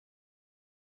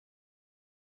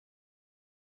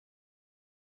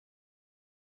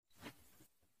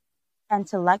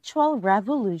Intellectual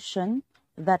revolution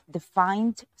that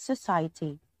defined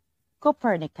society.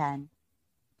 Copernican.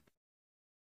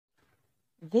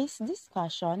 This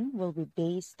discussion will be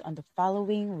based on the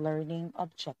following learning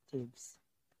objectives.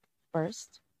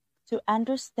 First, to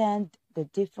understand the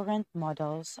different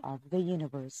models of the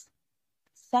universe.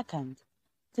 Second,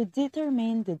 to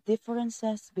determine the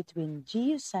differences between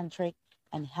geocentric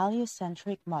and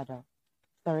heliocentric model.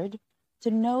 Third, to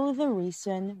know the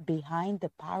reason behind the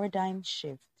paradigm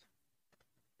shift.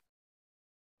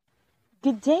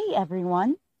 Good day,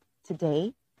 everyone.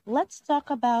 Today, let's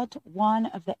talk about one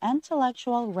of the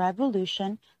intellectual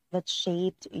revolution that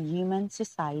shaped human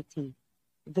society,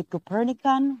 the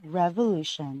Copernican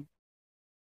Revolution.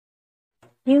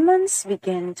 Humans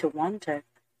begin to wonder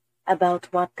about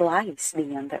what lies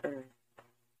beyond the Earth.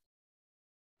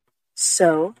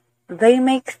 So, they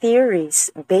make theories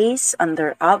based on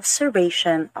their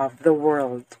observation of the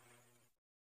world.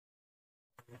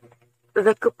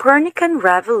 The Copernican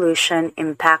Revolution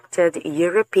impacted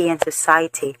European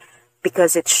society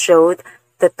because it showed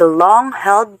that the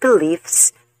long-held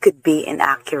beliefs could be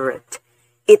inaccurate.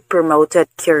 It promoted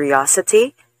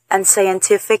curiosity and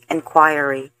scientific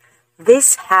inquiry.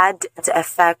 This had the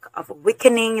effect of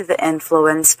weakening the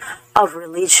influence of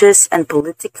religious and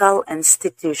political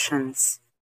institutions.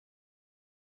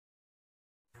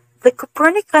 The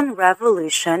Copernican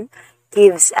Revolution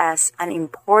gives us an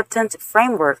important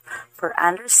framework for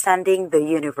understanding the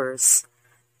universe.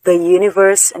 The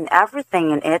universe and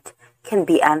everything in it can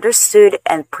be understood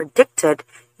and predicted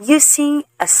using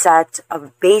a set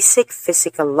of basic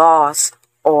physical laws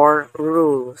or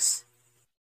rules.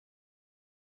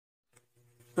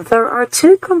 There are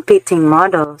two competing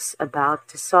models about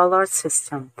the solar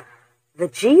system. The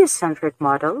Geocentric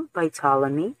Model by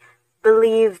Ptolemy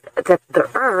believed that the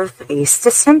Earth is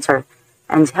the center,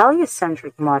 and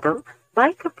heliocentric model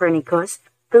by Copernicus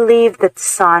believed that the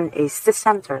Sun is the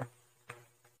center.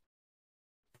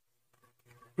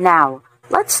 Now,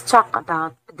 let's talk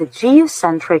about the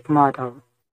geocentric model.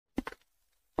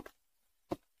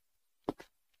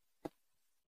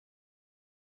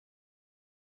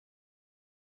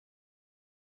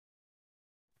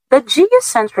 The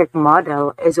geocentric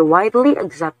model is a widely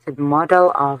accepted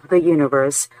model of the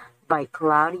universe by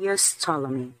Claudius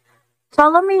Ptolemy.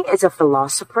 Ptolemy is a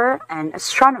philosopher and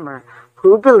astronomer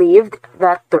who believed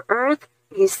that the Earth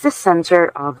is the center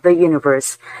of the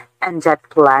universe and that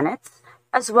planets,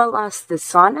 as well as the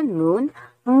Sun and Moon,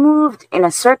 moved in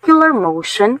a circular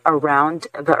motion around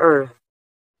the Earth.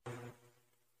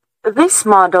 This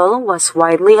model was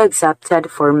widely accepted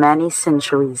for many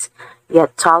centuries,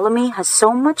 yet Ptolemy has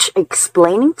so much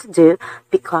explaining to do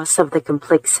because of the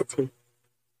complexity.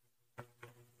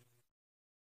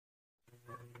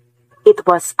 It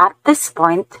was at this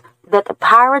point that a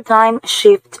paradigm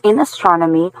shift in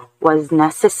astronomy was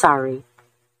necessary.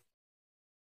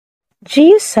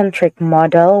 Geocentric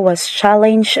model was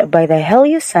challenged by the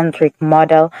heliocentric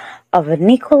model of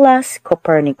Nicolaus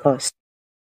Copernicus.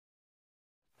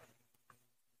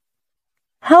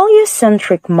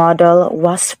 Heliocentric model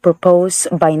was proposed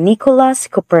by Nicolaus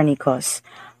Copernicus,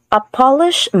 a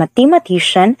Polish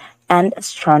mathematician and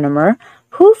astronomer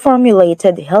who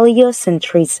formulated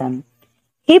heliocentrism.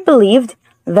 He believed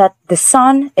that the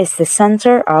Sun is the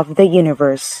center of the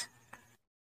universe.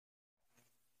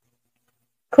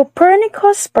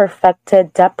 Copernicus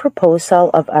perfected the proposal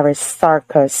of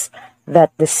Aristarchus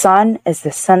that the Sun is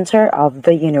the center of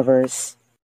the universe.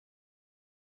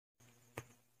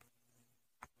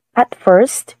 At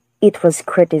first, it was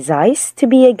criticized to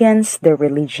be against the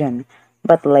religion,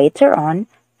 but later on,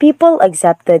 people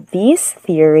accepted this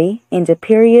theory in the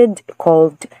period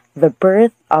called the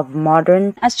birth of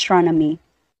modern astronomy.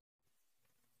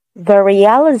 The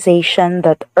realization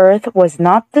that Earth was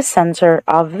not the center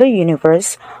of the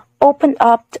universe opened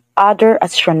up other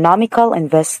astronomical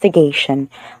investigation,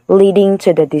 leading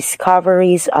to the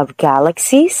discoveries of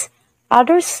galaxies,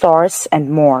 other stars,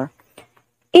 and more.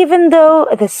 Even though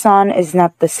the Sun is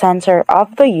not the center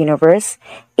of the universe,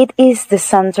 it is the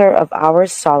center of our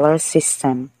solar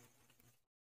system.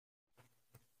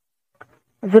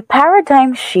 The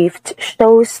paradigm shift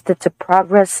shows that the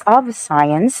progress of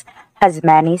science has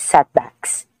many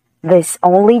setbacks. This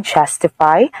only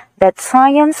justifies that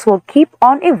science will keep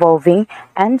on evolving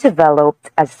and develop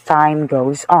as time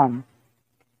goes on.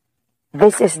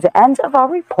 This is the end of our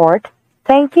report.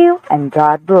 Thank you and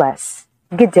God bless.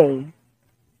 Good day.